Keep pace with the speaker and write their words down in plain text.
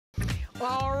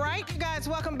All right, you guys,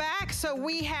 welcome back. So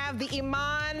we have the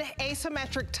IMAN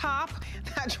asymmetric top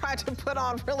that I tried to put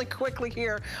on really quickly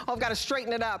here. Oh, I've got to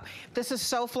straighten it up. This is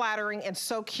so flattering and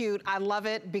so cute. I love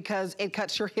it because it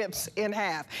cuts your hips in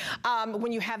half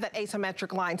when you have that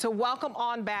asymmetric line. So welcome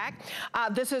on back.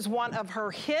 This is one of her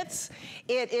hits.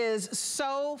 It is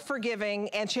so forgiving,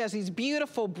 and she has these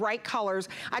beautiful bright colors.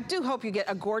 I do hope you get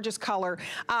a gorgeous color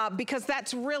because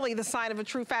that's really the sign of a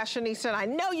true fashionista. And I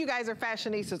know you guys are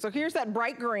fashionistas. So here's that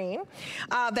bright green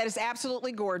that is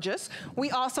absolutely gorgeous.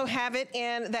 We also have it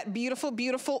in that beautiful,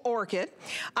 beautiful orchid.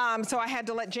 So I had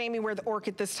to let Jamie wear the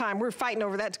orchid this time. We're fighting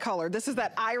over that color. This is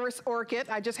that iris orchid.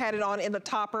 I just had it on in the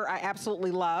topper. I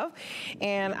absolutely love.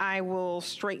 And I will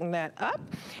straighten that up.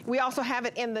 We also have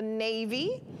it in the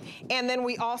navy. And then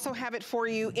we also have it for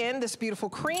you in this beautiful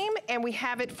cream. And we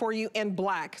have it for you in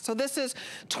black. So this is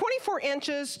 24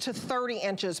 inches to 30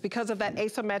 inches because of that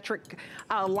asymmetric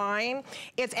line.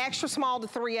 It's extra small to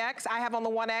 3X. I have on the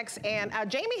 1X, and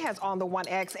Jamie has on the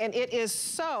 1X, and it is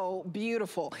so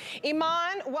beautiful.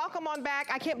 IMAN, welcome on back.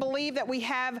 I can't believe that we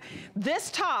have this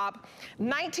top,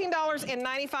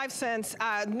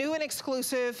 $19.95, new and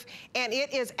exclusive, and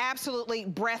it is absolutely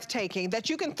breathtaking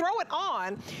that you can throw it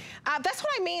on. That's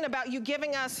what I mean about you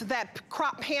giving us that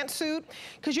crop pantsuit,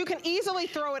 because you can easily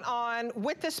throw it on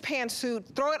with this pantsuit,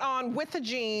 throw it on with the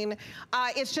jean.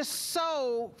 It's just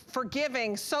so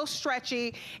forgiving, so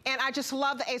stretchy, and I just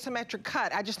love the asymmetric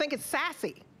cut. I just think it's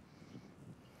sassy.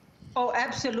 Oh,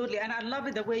 absolutely, and I love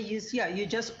it the way you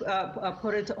just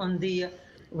put it on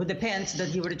with the pants that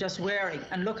you were just wearing,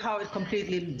 and look how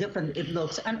completely different it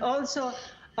looks. And also,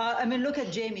 I mean, look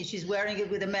at Jamie. She's wearing it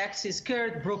with a maxi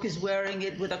skirt. Brooke is wearing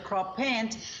it with a crop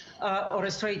pant or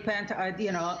a straight pant,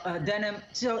 denim.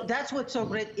 So that's what's so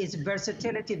great is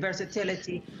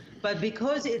versatility. But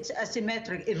because it's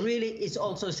asymmetric, it really is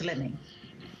also slimming.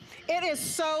 It is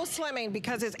so slimming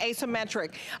because it's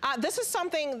asymmetric. This is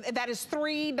something that is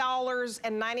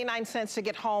 $3.99 to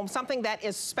get home, something that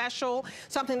is special,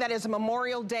 something that is a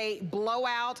Memorial Day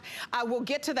blowout. We'll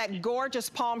get to that gorgeous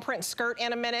palm print skirt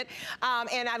in a minute.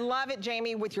 And I love it,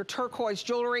 Jamie, with your turquoise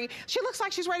jewelry. She looks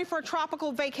like she's ready for a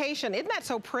tropical vacation. Isn't that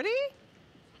so pretty?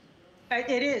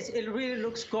 It is. It really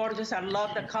looks gorgeous. I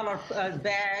love the color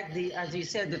bag, as you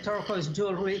said, the turquoise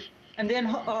jewelry. And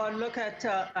then look at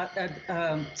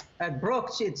Brooke.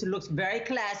 It looks very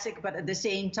classic, but at the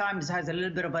same time, it has a little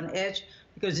bit of an edge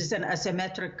because it's an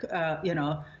asymmetric,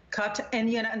 cut. And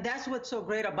and that's what's so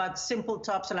great about simple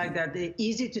tops like that. They're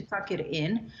easy to tuck it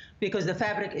in because the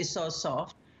fabric is so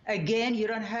soft. Again, you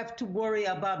don't have to worry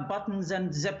about buttons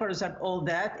and zippers and all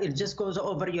that. It just goes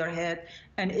over your head,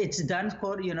 and it's done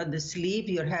for the sleeve.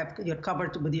 You're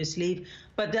covered with your sleeve.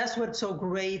 But that's what's so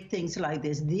great. Things like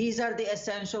this. These are the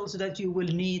essentials that you will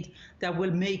need that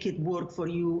will make it work for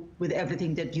you with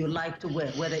everything that you like to wear,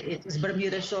 whether it is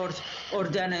Bermuda shorts or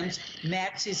denims,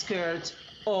 maxi skirts,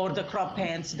 or the crop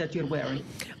pants that you're wearing.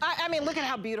 I mean, look at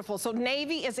how beautiful. So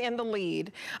navy is in the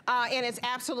lead, and it's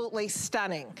absolutely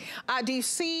stunning. Do you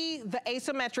see the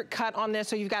asymmetric cut on this?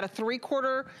 So you've got a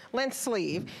 3/4 length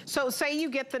sleeve. So say you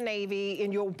get the navy,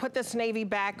 and you'll put this navy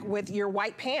back with your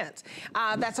white pants.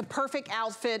 That's a perfect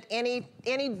outfit any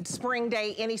spring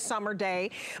day, any summer day.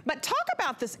 But talk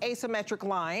about this asymmetric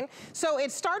line. So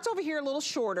it starts over here a little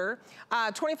shorter,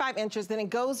 25 inches, then it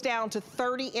goes down to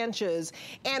 30 inches.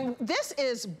 And this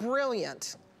is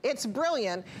brilliant. It's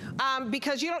brilliant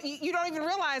because you don't even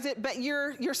realize it, but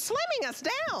you're slimming us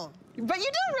down. But you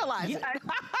do realize it.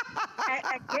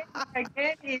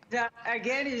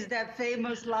 Again is that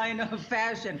famous line of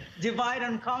fashion: divide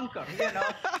and conquer.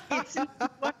 It's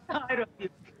one side of you.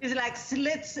 It's like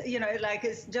slits. Like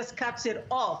it just cuts it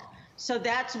off. So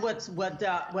that's what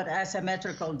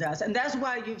asymmetrical does, and that's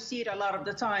why you see it a lot of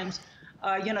the times.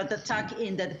 The tuck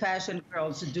in that fashion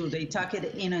girls do. They tuck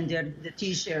it in the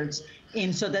t-shirts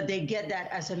in so that they get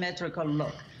that asymmetrical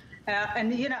look.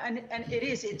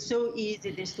 It's so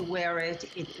easy just to wear it.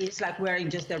 It is like wearing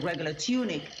just a regular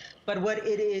tunic. But what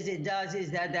it does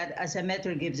is that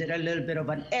asymmetric gives it a little bit of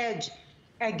an edge.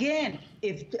 Again,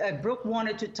 if Brooke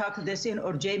wanted to tuck this in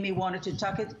or Jamie wanted to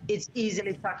tuck it, it's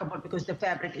easily tuckable because the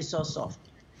fabric is so soft.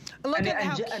 Look at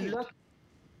how cute.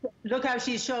 Look how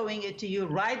she's showing it to you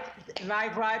right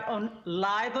on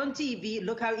live on TV.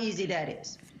 Look how easy that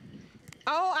is.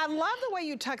 Oh, I love the way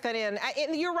you tuck that in.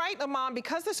 And you're right, Iman,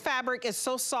 because this fabric is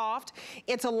so soft,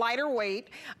 it's a lighter weight.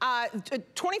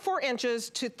 24 inches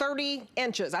to 30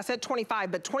 inches. I said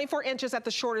 25, but 24 inches at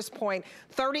the shortest point,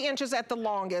 30 inches at the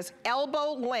longest,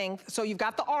 elbow length, so you've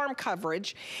got the arm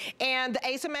coverage, and the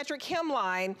asymmetric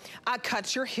hemline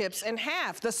cuts your hips in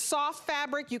half. The soft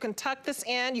fabric, you can tuck this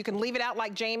in, you can leave it out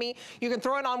like Jamie, you can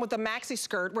throw it on with a maxi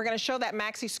skirt. We're gonna show that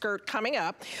maxi skirt coming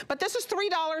up, but this is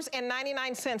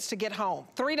 $3.99 to get home.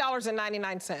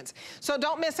 $3.99. So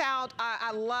don't miss out.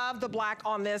 I love the black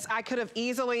on this. I could have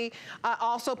easily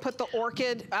also put the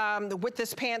orchid with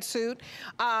this pantsuit.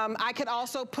 I could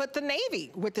also put the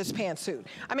navy with this pantsuit.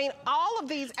 I mean, all of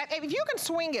these, if you can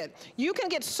swing it, you can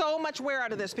get so much wear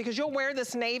out of this because you'll wear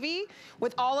this navy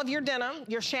with all of your denim,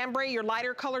 your chambray, your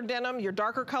lighter colored denim, your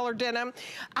darker colored denim.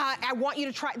 I want you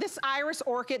to try, this iris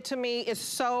orchid to me is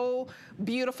so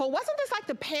beautiful. Wasn't this like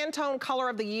the Pantone color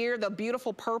of the year, the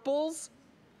beautiful purples?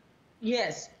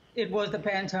 Yes, it was the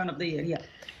Pantone of the year, yeah.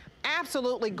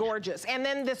 Absolutely gorgeous. And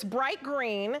then this bright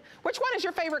green, which one is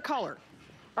your favorite color?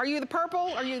 Are you the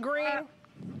purple? Are you the green?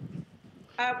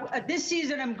 This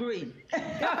season I'm green.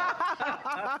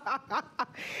 I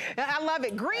love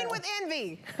it. Green with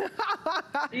envy.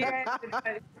 Yeah,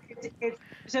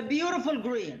 it's a beautiful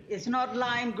green. It's not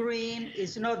lime green.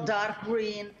 It's not dark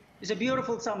green. It's a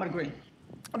beautiful summer green.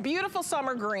 A beautiful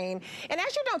summer green. And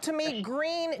as you know, to me,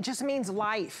 green just means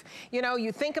life. You know,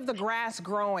 you think of the grass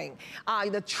growing,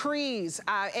 the trees,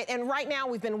 and right now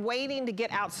we've been waiting to get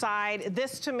outside.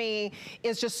 This to me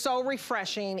is just so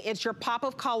refreshing. It's your pop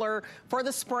of color for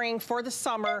the spring, for the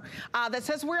summer, that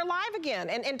says we're alive again.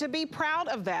 And to be proud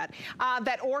of that.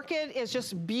 That orchid is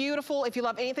just beautiful. If you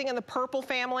love anything in the purple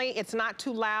family, it's not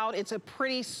too loud. It's a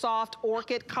pretty soft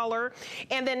orchid color.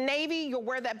 And then navy, you'll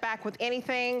wear that back with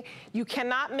anything. You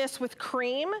cannot miss with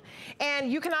cream,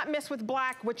 and you cannot miss with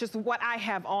black, which is what I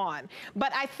have on.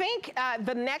 But I think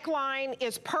the neckline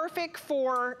is perfect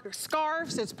for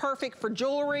scarves. It's perfect for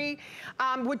jewelry.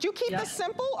 Would you keep this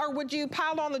simple, or would you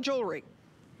pile on the jewelry?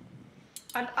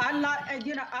 I like,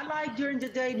 you know, I like during the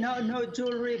day no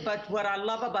jewelry, but what I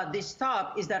love about this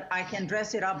top is that I can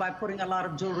dress it up by putting a lot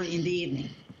of jewelry in the evening.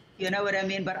 You know what I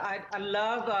mean? But I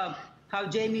love how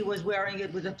Jamie was wearing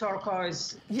it with the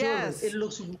turquoise jewelry. It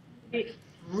looks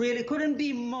really couldn't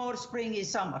be more springy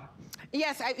summer.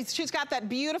 Yes, she's got that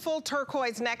beautiful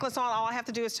turquoise necklace on. All I have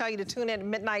to do is tell you to tune in at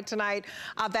midnight tonight.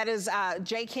 That is,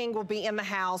 Jay King will be in the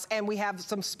house, and we have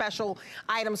some special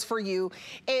items for you.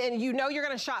 And you know you're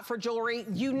gonna shop for jewelry.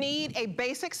 You need a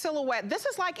basic silhouette. This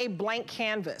is like a blank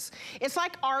canvas. It's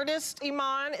like artists,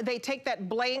 Iman, they take that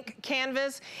blank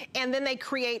canvas and then they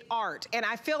create art. And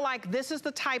I feel like this is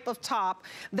the type of top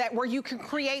that where you can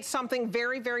create something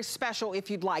very, very special if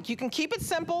you'd like. You can keep it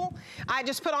simple. I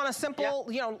just put on a simple,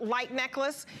 you know, light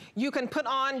necklace. You can put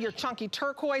on your chunky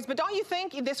turquoise, but don't you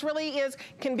think this really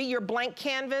can be your blank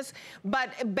canvas?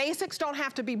 But basics don't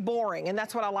have to be boring, and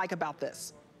that's what I like about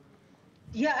this.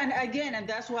 Yeah, and again, and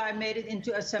that's why I made it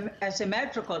into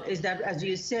asymmetrical, is that, as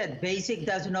you said, basic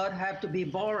does not have to be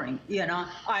boring. You know,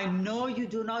 I know you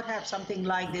do not have something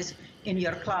like this in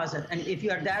your closet, and if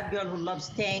you're that girl who loves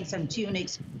tanks and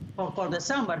tunics for the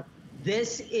summer,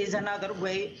 this is another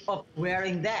way of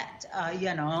wearing that.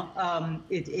 You know,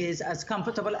 it is as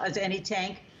comfortable as any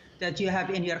tank that you have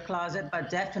in your closet,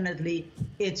 but definitely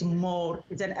it's an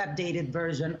updated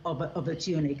version of a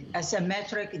tunic.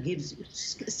 Asymmetric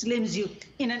slims you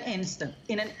in an instant,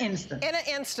 in an instant. In an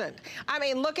instant. I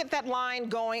mean, look at that line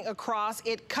going across.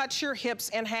 It cuts your hips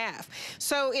in half.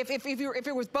 So if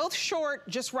it was both short,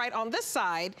 just right on this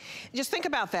side, just think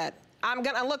about that. I'm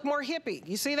gonna look more hippie.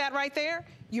 You see that right there?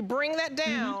 You bring that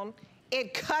down,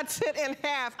 it cuts it in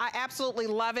half. I absolutely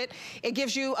love it. It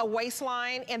gives you a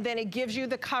waistline, and then it gives you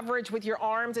the coverage with your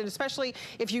arms, and especially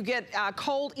if you get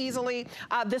cold easily,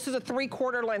 this is a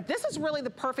 3/4 length. This is really the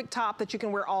perfect top that you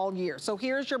can wear all year. So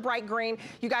here's your bright green.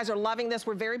 You guys are loving this.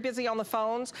 We're very busy on the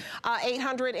phones.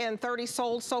 830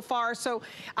 sold so far, so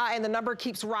and the number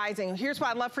keeps rising. Here's what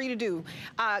I'd love for you to do.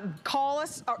 Call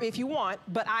us if you want,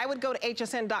 but I would go to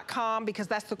hsn.com because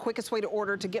that's the quickest way to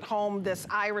order to get home this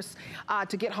iris,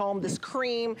 to get home this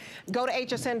cream. Go to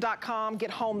hsn.com,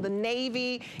 get home the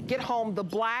navy, get home the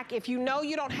black. If you know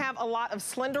you don't have a lot of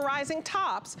slenderizing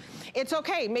tops, it's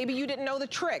okay. Maybe you didn't know the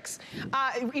tricks.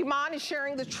 Iman is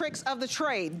sharing the tricks of the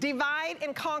trade. Divide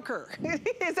and conquer.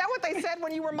 Is that what they said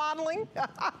when you were modeling?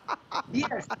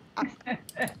 Yes.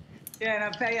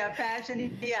 Yeah,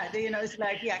 fashion, yeah, you know, it's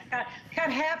like, yeah,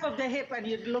 cut half of the hip and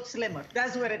you look slimmer.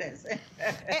 That's what it is.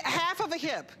 Half of a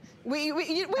hip. We want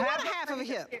a half of a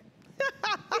hip.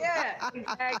 Yeah,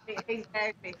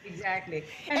 exactly.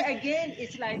 And again,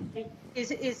 it's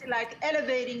like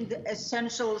elevating the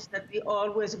essentials that we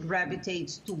always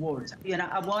gravitate towards. You know,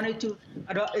 I wanted to.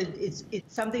 It's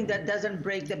something that doesn't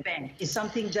break the bank. It's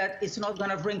something that it's not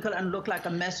going to wrinkle and look like a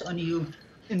mess on you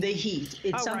in the heat.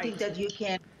 It's something that you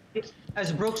can,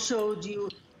 as Brooke showed you,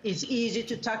 it's easy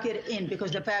to tuck it in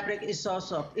because the fabric is so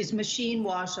soft. It's machine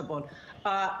washable.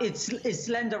 It's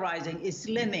slenderizing. It's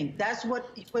slimming. That's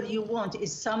what you want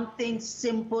is something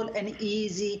simple and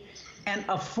easy and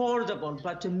affordable,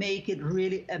 but to make it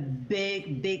really a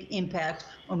big impact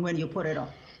on when you put it on.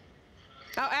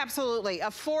 Oh, absolutely.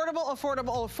 Affordable,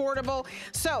 affordable, affordable.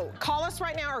 So call us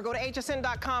right now or go to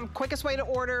hsn.com. Quickest way to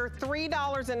order,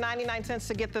 $3.99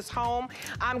 to get this home.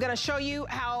 I'm going to show you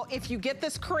how, if you get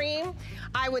this cream,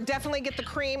 I would definitely get the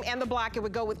cream and the black. It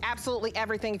would go with absolutely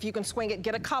everything. If you can swing it,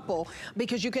 get a couple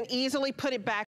because you can easily put it back.